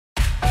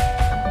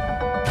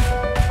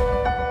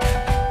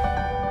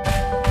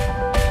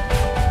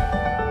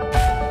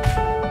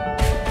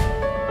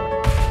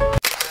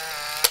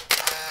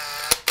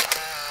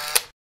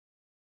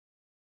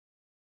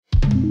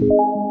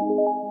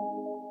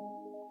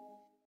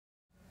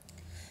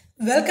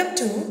Welcome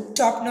to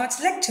Top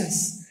Notch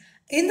Lectures.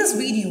 In this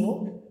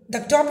video, the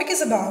topic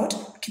is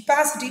about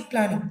capacity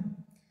planning.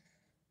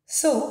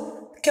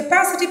 So,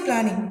 capacity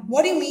planning,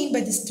 what do you mean by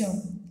this term?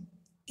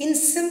 In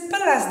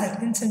simple as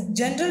that, in some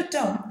general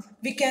term,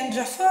 we can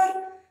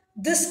refer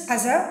this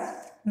as a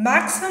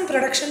maximum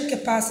production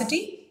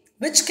capacity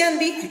which can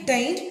be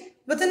attained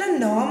within a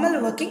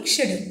normal working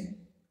schedule.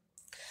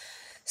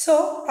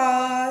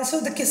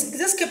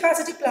 This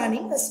capacity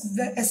planning is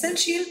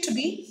essential to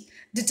be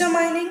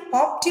determining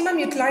optimum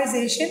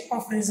utilization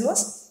of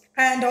resource,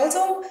 and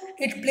also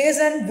it plays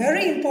a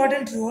very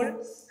important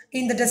role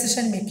in the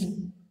decision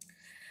making.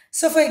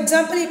 So for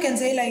example, you can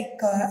say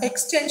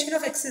extension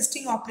of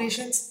existing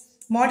operations,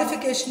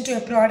 modification to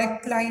a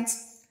product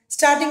lines,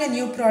 starting a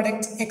new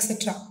product,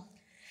 etc.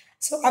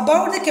 So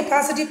about the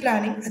capacity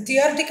planning, a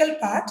theoretical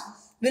part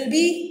will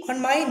be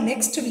on my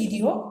next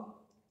video,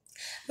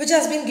 which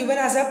has been given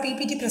as a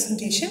PPT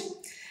presentation.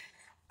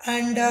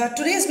 And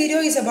today's video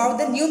is about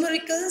the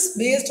numericals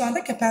based on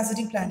the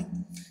capacity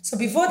planning. So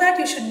before that,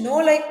 you should know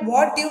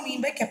what do you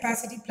mean by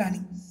capacity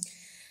planning.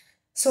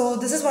 So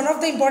this is one of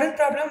the important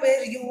problem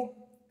where you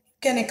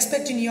can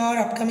expect in your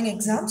upcoming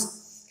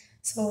exams.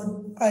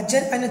 So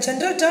in a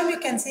general term, you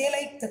can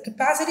say the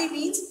capacity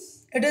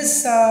means it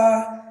is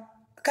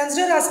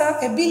considered as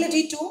a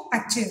ability to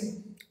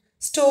achieve,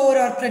 store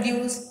or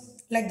produce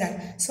like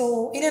that.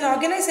 So in an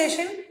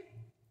organization,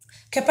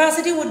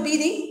 capacity would be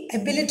the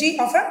ability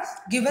of a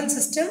given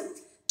system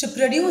to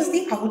produce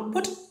the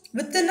output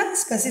within a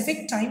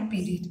specific time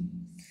period.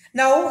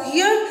 Now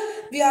here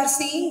we are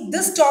seeing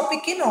this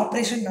topic in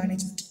operation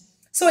management.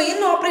 So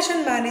in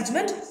operation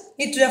management,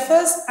 it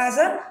refers as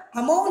an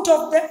amount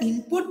of the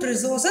input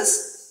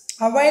resources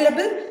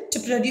available to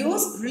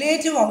produce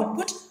relative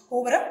output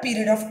over a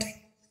period of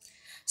time.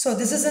 So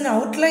this is an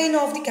outline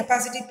of the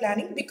capacity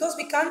planning because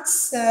we can't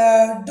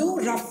do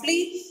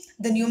roughly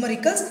the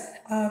numericals.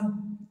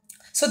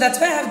 So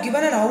that's why I have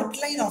given an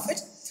outline of it.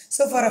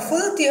 So for a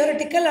full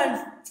theoretical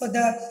and for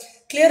the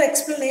clear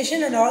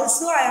explanation, and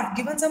also I have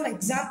given some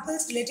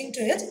examples relating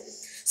to it.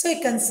 So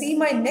you can see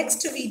my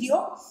next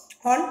video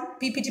on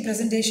PPT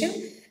presentation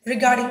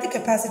regarding the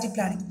capacity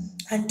planning.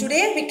 And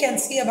today we can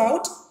see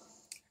about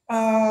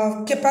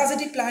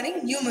capacity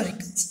planning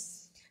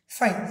numericals.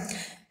 Fine.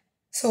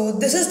 So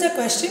this is the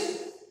question.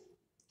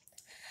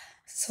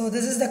 So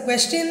this is the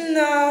question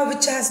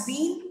which has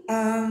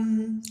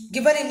been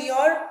given in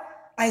your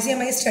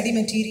ICMI study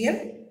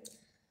material.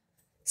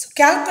 So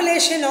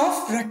calculation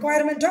of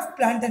requirement of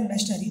plant and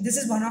machinery. This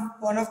is one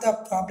of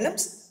the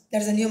problems.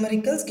 There is a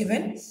numericals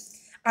given.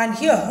 And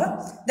here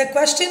the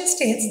question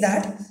states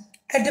that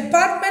a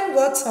department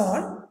works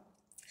on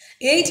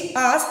 8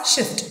 hours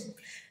shift.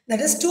 That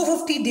is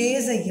 250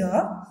 days a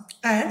year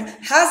and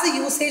has the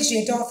usage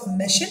data of a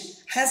machine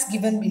as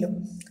given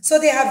below. So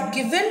they have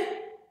given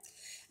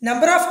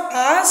number of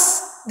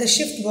hours the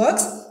shift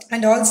works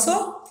and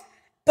also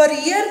per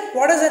year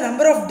what is the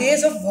number of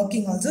days of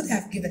working also they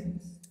have given.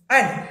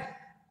 And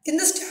in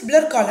this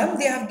tabular column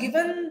they have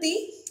given the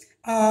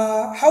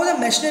how the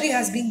machinery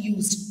has been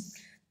used.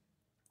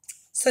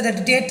 So the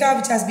data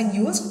which has been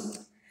used.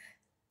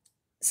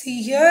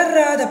 See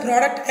here the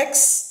product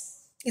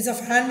X is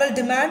of annual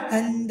demand,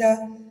 and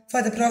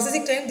for the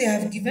processing time they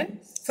have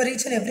given for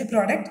each and every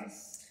product.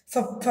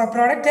 For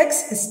product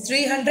X is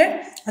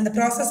 300 and the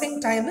processing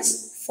time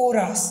is 4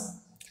 hours.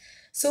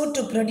 So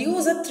to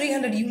produce a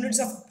 300 units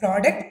of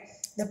product,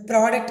 the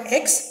product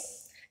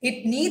X,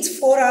 it needs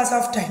 4 hours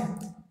of time.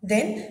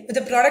 Then with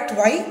the product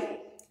Y,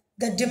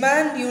 the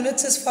demand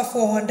units is for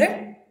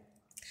 400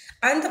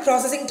 and the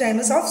processing time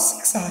is of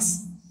 6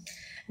 hours.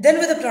 Then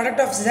with the product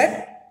of Z,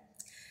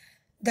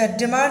 the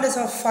demand is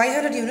of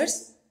 500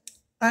 units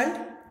and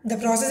the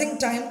processing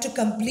time to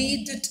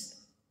complete it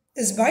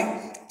is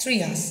by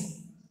 3 hours.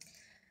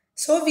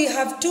 So we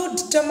have to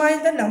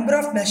determine the number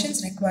of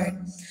machines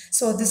required.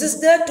 So this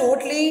is the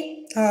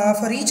totally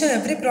for each and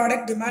every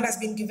product demand has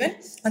been given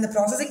and the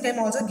processing time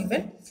also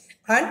given,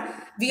 and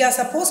we are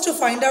supposed to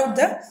find out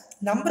the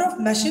number of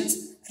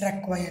machines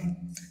required.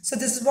 So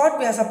this is what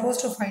we are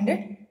supposed to find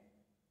it.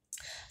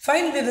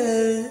 Fine, we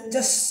will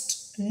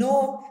just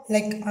know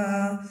we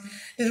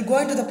will go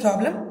into the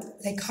problem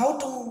how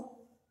to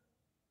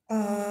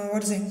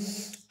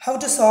how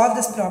to solve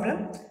this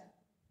problem.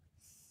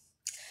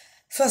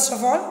 First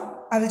of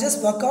all, I will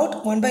just work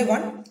out one by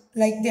one.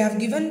 They have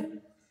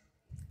given,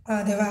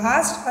 they have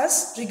asked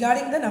us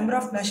regarding the number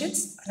of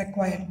machines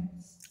required.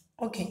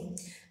 Okay.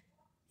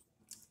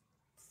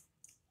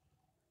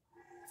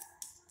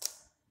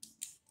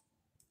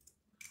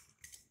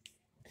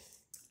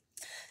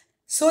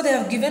 So they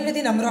have given me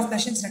the number of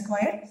machines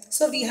required.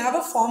 So we have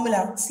a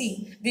formula.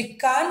 See, we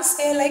can't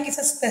say it's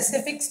a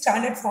specific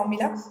standard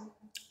formula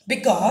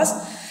because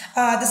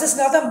this is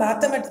not a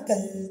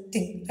mathematical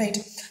thing, right?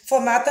 For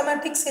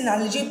mathematics in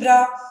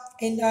algebra,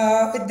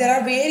 there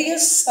are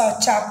various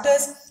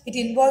chapters, it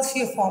involves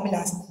few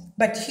formulas.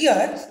 But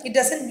here, it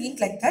doesn't mean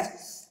like that.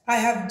 I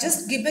have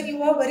just given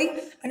you a very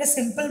in a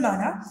simple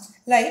manner,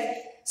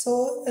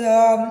 So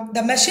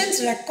the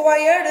machines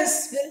required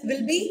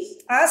will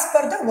be as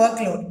per the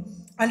workload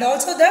and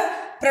also the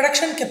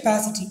production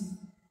capacity.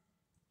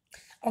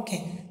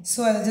 Okay,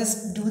 so I'll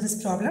just do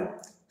this problem.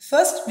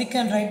 First, we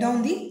can write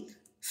down the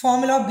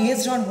formula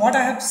based on what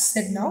I have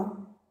said now.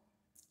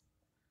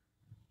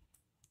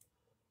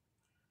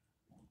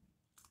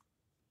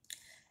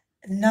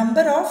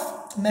 Number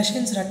of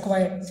machines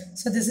required.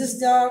 So this is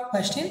the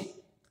question.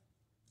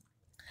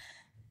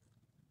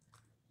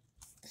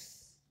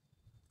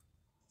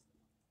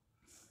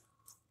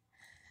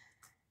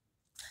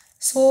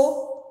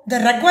 So the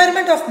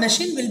requirement of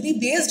machine will be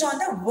based on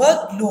the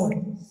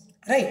workload,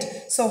 right?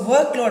 So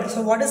workload.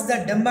 So what is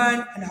the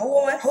demand and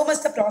how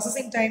much the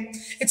processing time?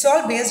 It's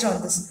all based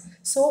on this.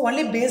 So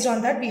only based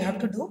on that we have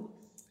to do.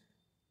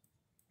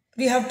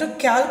 We have to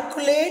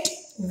calculate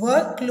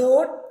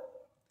workload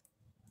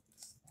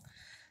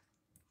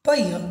per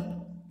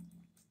year.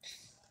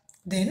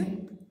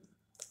 Then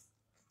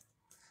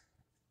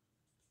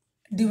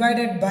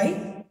divided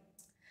by.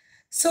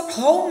 So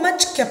how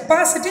much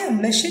capacity a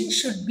machine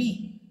should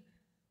be?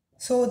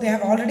 So they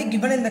have already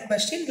given in the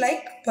question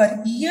like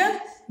per year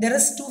there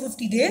is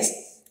 250 days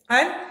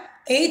and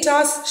 8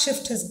 hours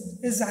shift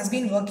has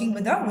been working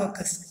with the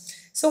workers.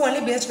 So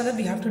only based on that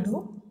we have to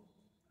do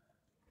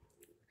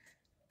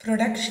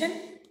production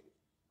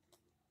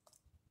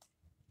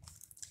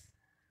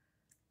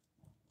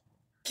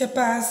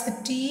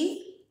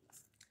capacity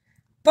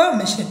per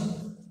machine.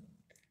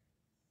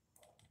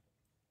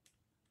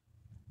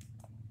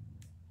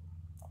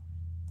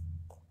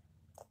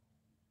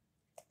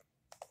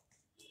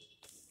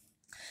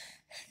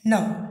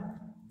 Now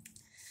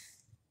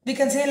we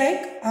can say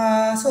like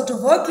so to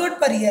workload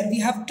per year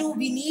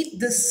we need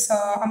this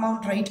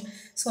amount, right?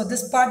 So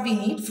this part we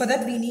need, for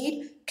that we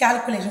need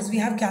calculations. We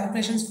have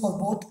calculations for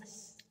both,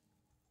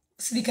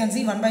 so we can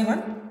see one by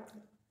one.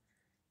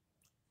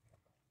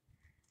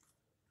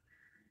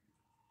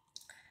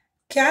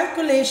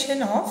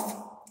 Calculation of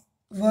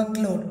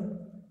workload.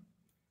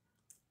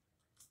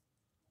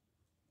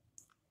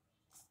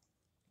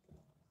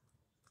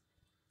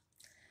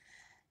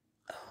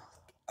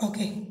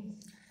 Okay,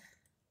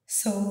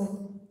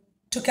 so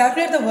to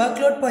calculate the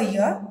workload per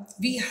year,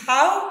 we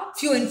have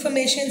few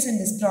informations in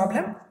this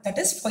problem. That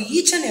is, for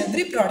each and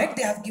every product,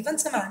 they have given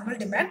some annual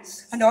demand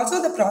and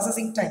also the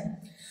processing time.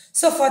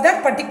 So for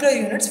that particular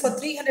units, for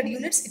 300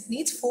 units, it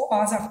needs 4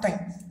 hours of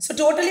time. So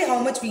totally how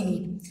much we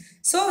need?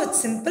 So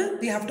it's simple.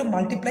 We have to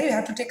multiply. We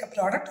have to take a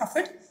product of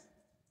it.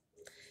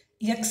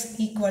 X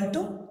equal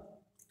to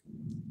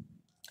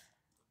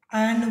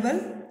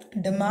annual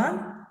demand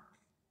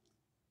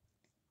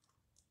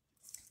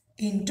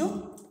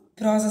into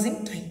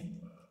processing time.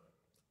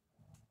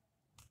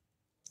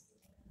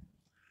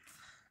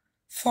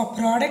 For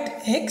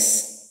product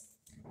X,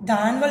 the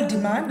annual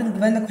demand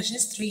when the question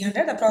is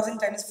 300, the processing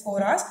time is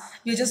 4 hours.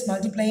 We are just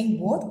multiplying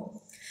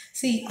both.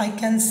 See, I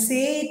can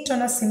say it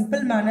on a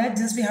simple manner,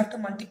 just we have to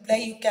multiply,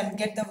 you can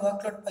get the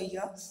workload per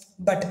year.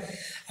 But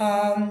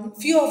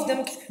few of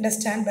them can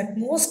understand, but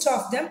most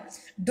of them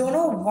don't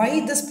know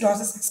why this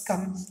process has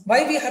come,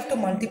 why we have to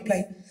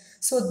multiply.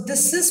 So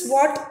this is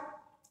what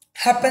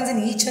happens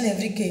in each and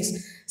every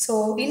case.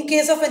 So in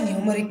case of a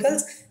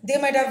numericals, they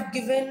might have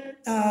given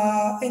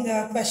in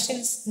the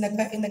questions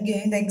in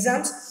the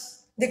exams,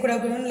 they could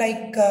have given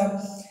like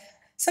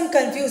some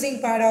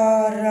confusing part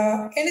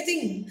or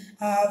anything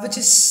which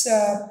is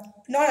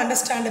not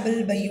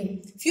understandable by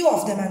you. Few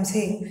of them I'm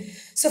saying.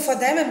 So for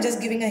them I'm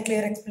just giving a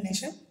clear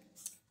explanation.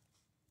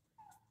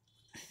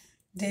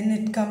 Then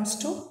it comes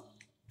to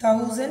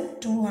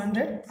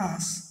 1200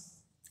 hours.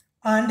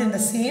 And in the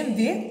same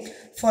way,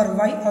 for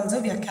y also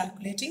we are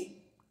calculating.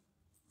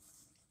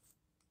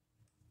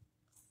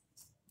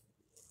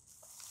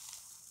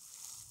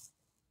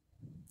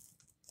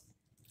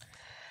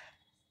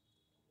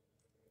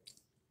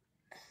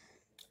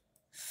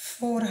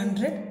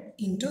 (400)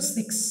 into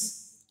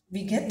 6,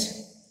 we get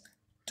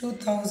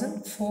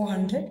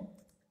 2400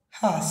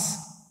 hours.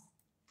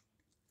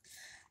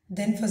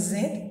 Then for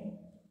z,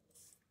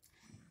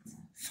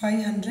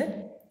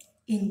 500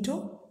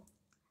 into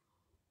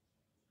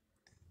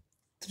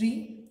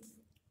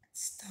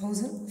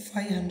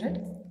 3500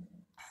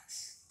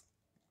 hours.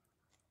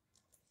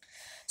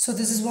 So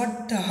this is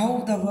what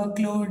how the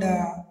workload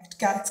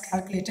it's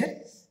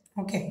calculated.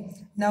 Okay,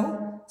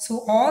 now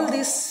so all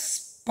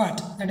this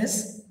part, that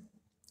is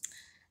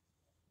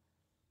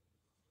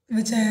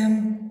which I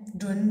am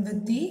doing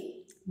with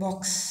the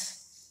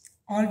box,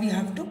 all we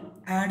have to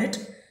add it.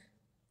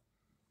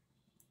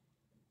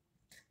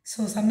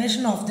 So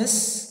summation of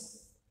this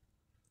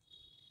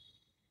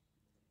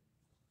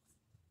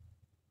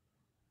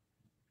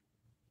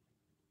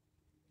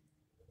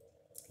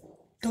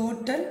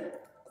total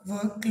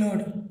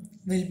workload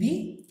will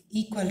be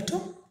equal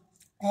to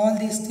all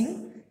these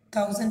things,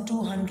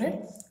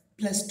 1200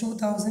 plus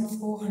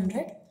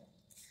 2400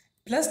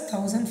 plus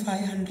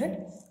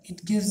 1500,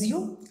 it gives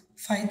you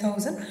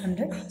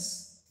 5100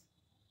 hours.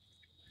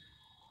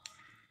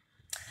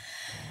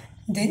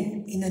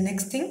 Then in the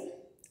next thing,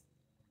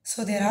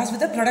 so they are asked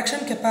with the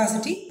production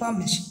capacity per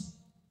machine.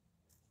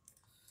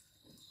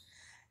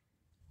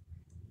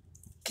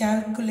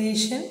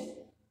 calculation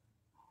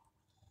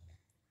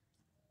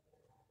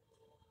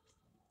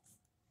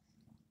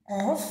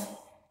of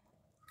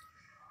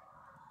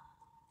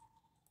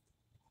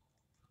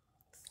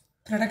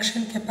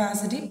production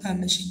capacity per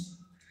machine.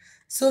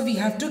 So we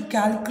have to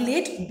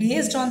calculate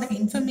based on the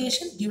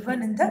information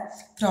given in the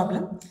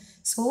problem.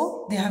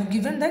 So they have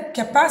given the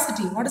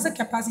capacity. What is the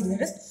capacity?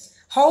 That is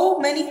how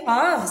many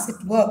hours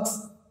it works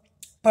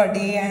per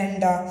day,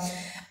 and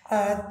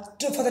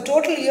for the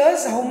total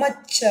years how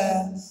much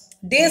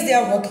days they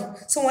are working.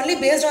 So only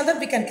based on that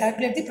we can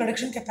calculate the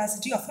production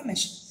capacity of a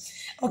machine.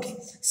 Okay,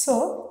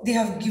 so they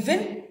have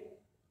given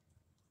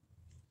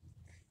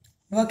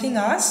working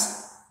hours,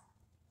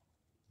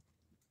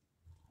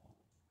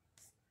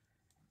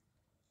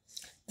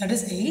 that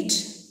is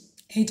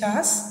 8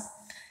 hours.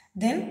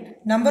 Then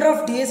number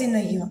of days in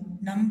a year,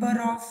 number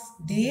of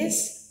days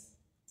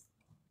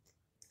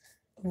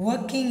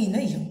working in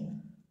a year.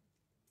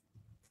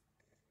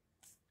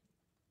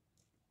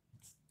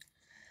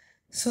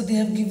 So they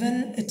have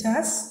given it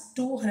as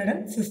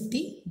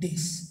 250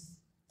 days.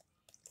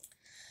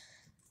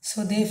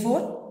 So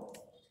therefore,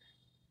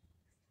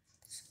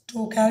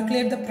 to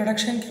calculate the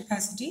production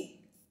capacity,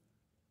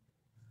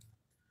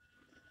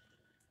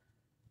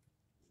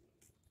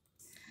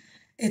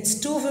 it's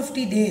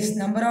 250 days,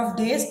 number of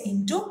days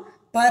into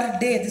per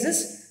day. This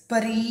is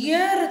per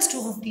year, it's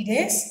 250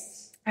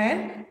 days,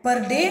 and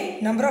per day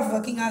number of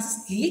working hours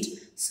is 8.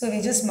 So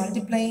we're just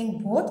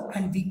multiplying both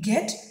and we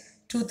get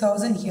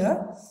 2000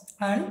 here.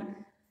 And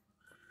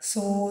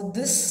so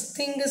this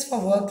thing is for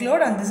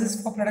workload and this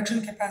is for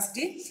production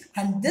capacity,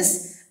 and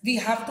this we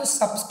have to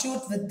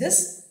substitute with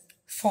this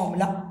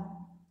formula.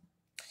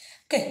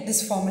 Okay,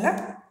 this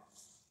formula.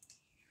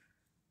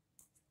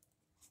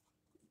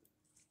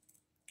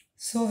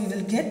 So we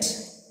will get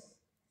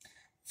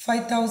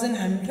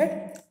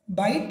 5100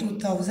 by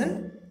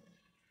 2000,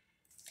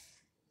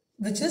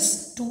 which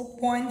is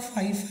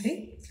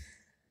 2.55.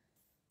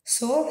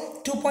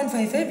 So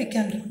 2.55 we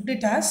can round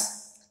it as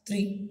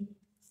 3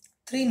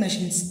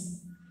 machines.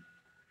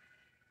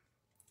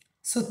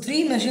 So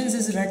 3 machines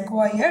is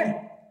required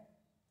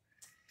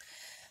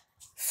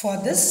for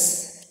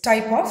this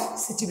type of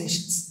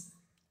situations.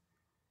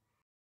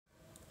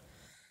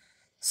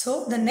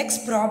 So the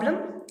next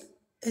problem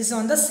is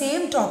on the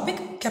same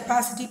topic,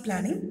 capacity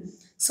planning.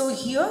 So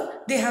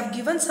here they have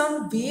given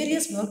some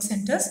various work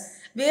centers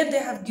where they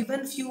have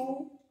given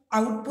few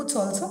outputs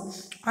also,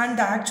 and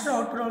the actual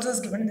output also is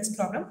given in this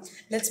problem.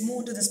 Let's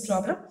move to this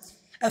problem.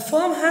 A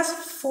firm has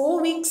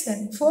 4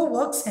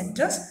 work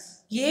centers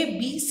A,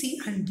 B, C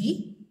and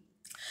D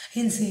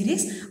in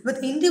series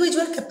with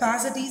individual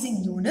capacities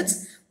in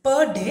units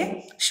per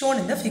day shown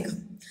in the figure.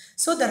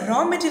 So the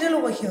raw material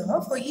over here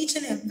for each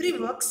and every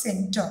work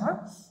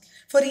center,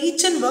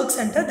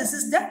 this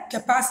is the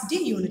capacity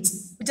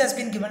units which has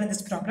been given in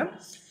this problem.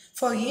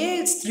 For A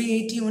it's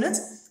 380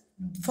 units,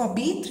 for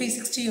B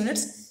 360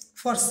 units,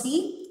 for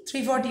C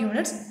 340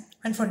 units,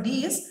 and for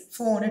D is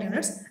 400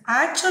 units.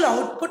 Actual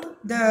output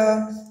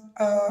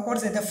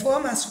the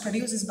firm has to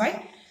produce is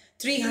by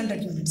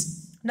 300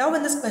 units. Now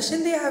in this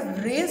question they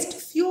have raised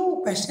few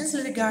questions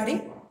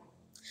regarding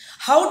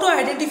how to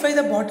identify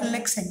the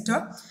bottleneck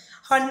center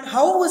and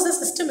how was the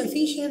system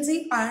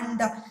efficiency and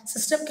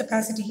system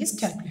capacity is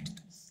calculated.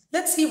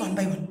 Let's see one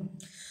by one.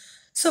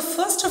 So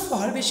first of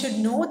all, we should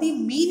know the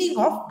meaning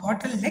of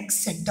bottleneck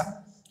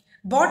center.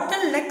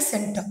 Bottleneck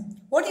center.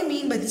 What do you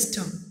mean by this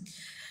term?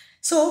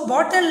 So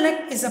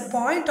bottleneck is a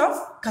point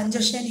of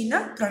congestion in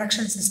a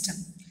production system.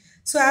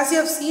 So as you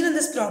have seen in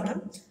this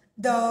problem,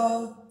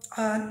 the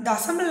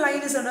assembly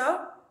line is in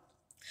a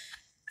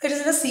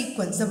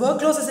sequence. The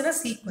workloads is in a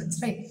sequence,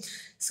 right?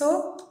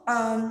 So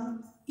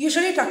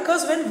usually it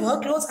occurs when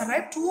workloads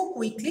arrive too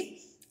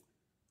quickly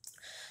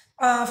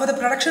for the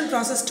production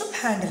process to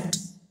handle it.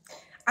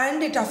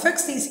 And it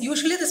affects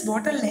usually this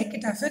bottleneck,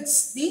 it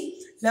affects the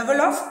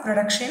level of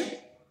production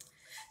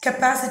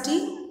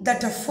capacity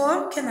that a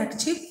firm can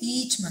achieve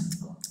each month.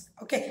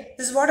 Okay,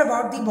 this is what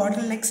about the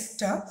bottleneck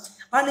sector.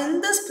 And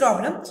in this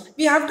problem,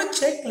 we have to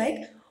check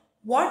like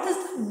what is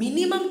the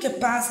minimum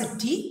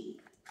capacity,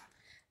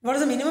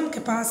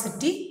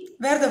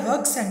 where the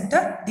work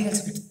center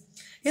deals with.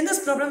 In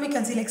this problem, we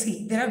can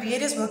see there are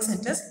various work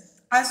centers.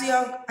 As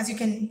you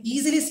can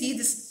easily see,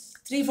 this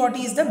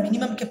 340 is the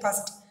minimum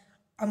capacity.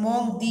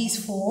 Among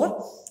these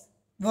 4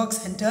 work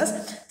centers,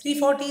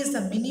 340 is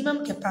the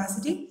minimum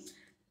capacity.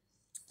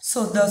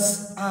 So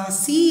thus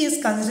C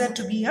is considered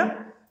to be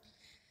a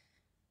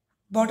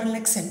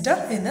bottleneck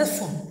center in the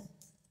firm.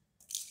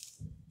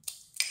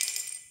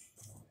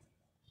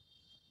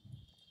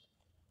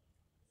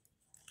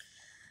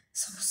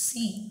 So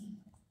C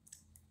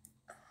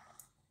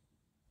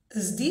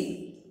is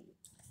the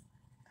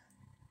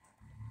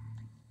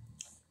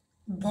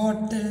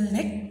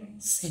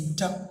bottleneck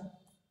center.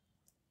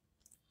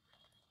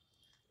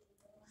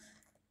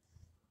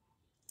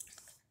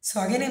 So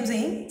again I am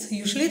saying, so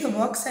usually the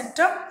work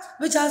center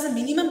which has a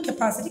minimum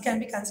capacity can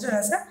be considered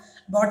as a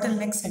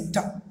bottleneck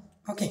center.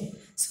 Okay,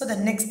 so the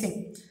next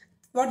thing,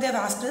 what they have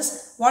asked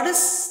is, what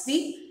is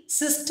the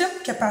system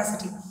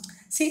capacity.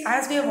 See,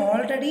 as we have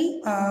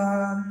already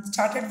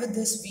started with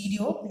this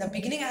video, in the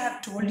beginning I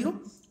have told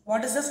you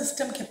what is the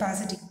system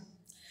capacity.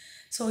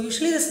 So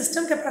usually the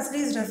system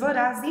capacity is referred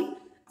as the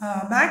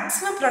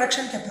maximum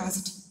production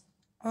capacity.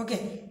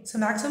 Okay, so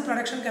maximum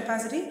production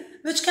capacity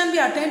which can be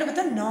attained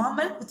within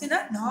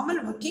a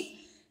normal working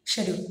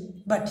schedule.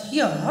 But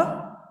here,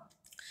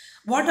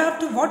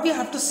 what we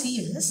have to see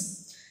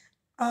is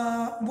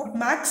what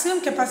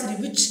maximum capacity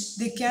which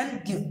they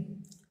can give.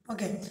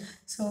 Okay,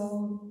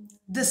 so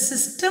the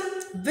system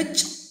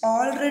which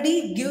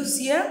already gives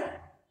a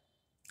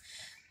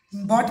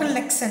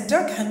bottleneck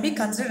center can be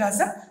considered as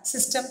a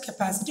system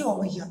capacity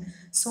over here.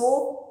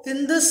 So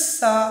in this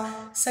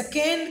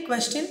second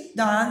question,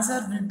 the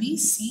answer will be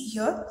C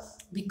here,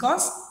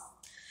 because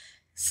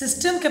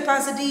system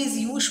capacity is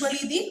usually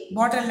the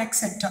bottleneck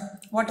center,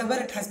 whatever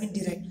it has been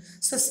derived.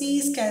 So C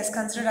is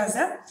considered as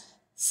a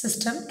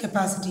system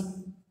capacity.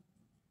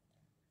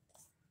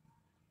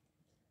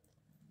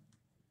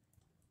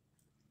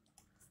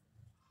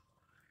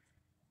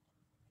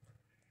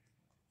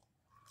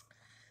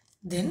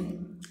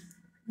 Then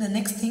the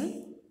next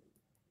thing,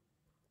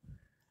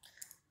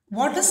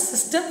 what is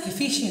system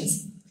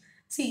efficiency?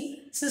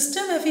 See,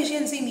 system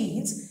efficiency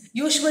means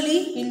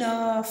usually in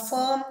a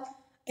firm,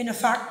 in a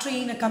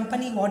factory, in a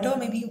company, whatever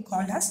maybe you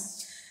call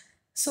as.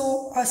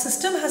 So a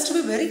system has to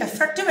be very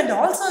effective and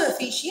also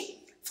efficient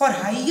for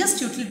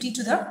highest utility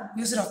to the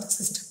user of the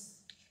system.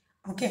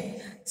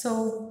 Okay,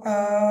 so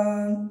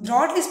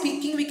broadly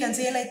speaking, we can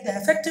say like the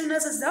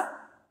effectiveness is the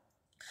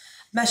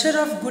measure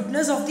of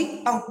goodness of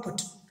the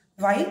output,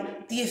 while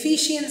the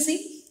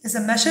efficiency is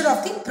a measure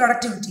of the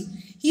productivity.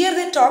 Here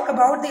they talk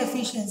about the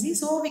efficiency,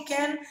 so we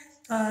can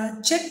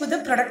check with the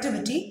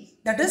productivity,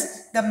 that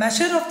is the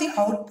measure of the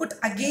output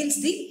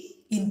against the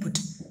input.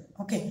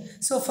 Okay,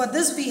 so for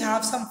this we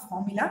have some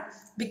formula,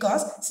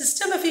 because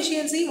system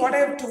efficiency, what I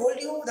have told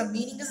you, the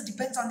meaning is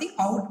depends on the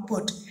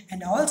output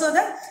and also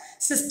the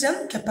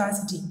system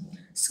capacity.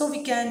 So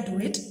we can do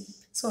it.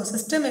 So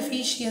system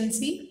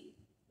efficiency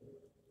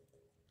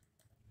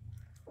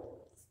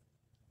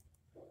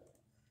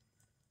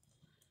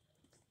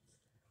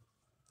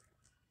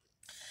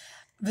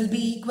will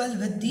be equal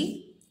with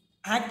the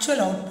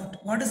actual output.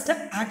 What is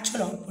the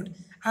actual output?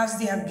 As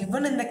they have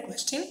given in the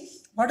question,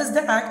 what is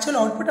the actual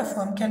output a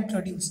firm can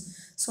produce?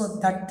 So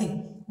that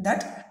thing,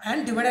 that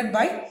and divided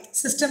by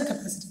system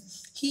capacity.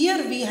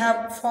 Here we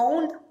have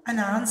found an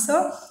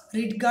answer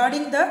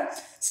regarding the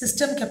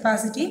system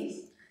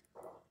capacity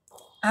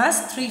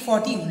as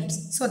 340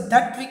 units. So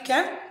that we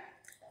can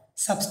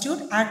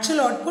substitute.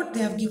 Actual output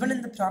they have given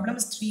in the problem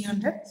is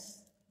 300.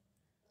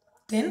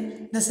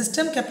 Then the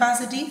system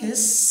capacity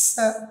is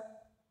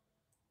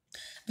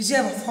which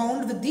I have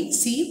found with the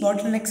C,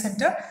 bottleneck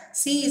center.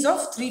 C is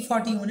of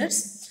 340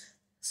 units.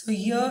 So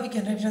here we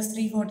can write it as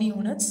 340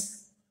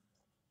 units.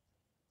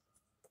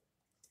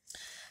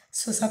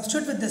 So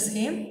substitute with the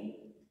same.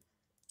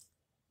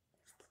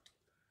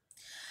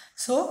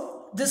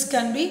 So this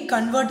can be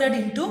converted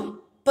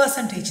into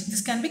percentage.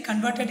 This can be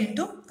converted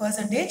into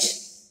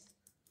percentage.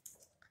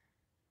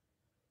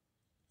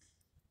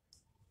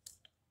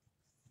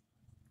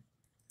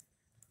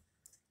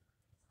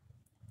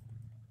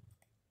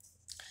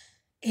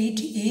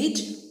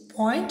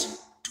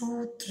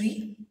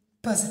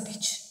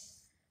 88.23%.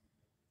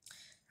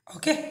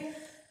 Okay,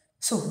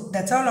 so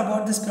that's all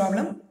about this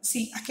problem.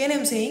 See, again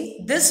I'm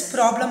saying this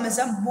problem is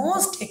a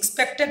most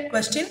expected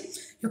question.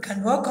 You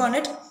can work on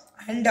it,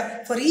 and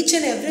for each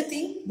and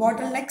everything,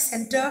 bottleneck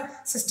center,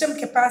 system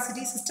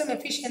capacity, system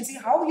efficiency,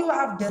 how you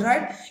have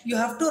derived, you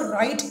have to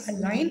write a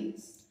line,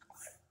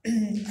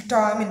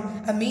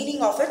 a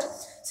meaning of it.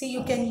 See,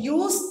 you can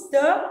use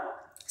the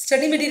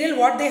study material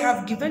what they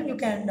have given, you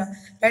can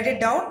write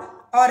it down,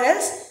 or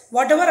else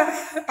whatever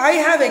I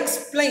have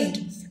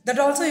explained, that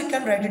also you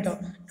can write it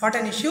down, not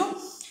an issue.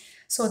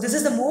 So this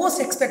is the most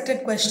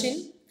expected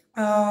question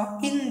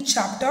in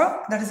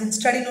chapter, that is in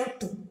study note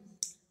 2.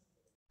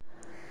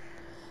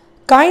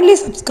 Kindly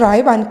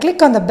subscribe and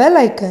click on the bell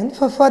icon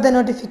for further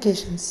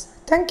notifications.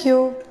 Thank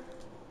you.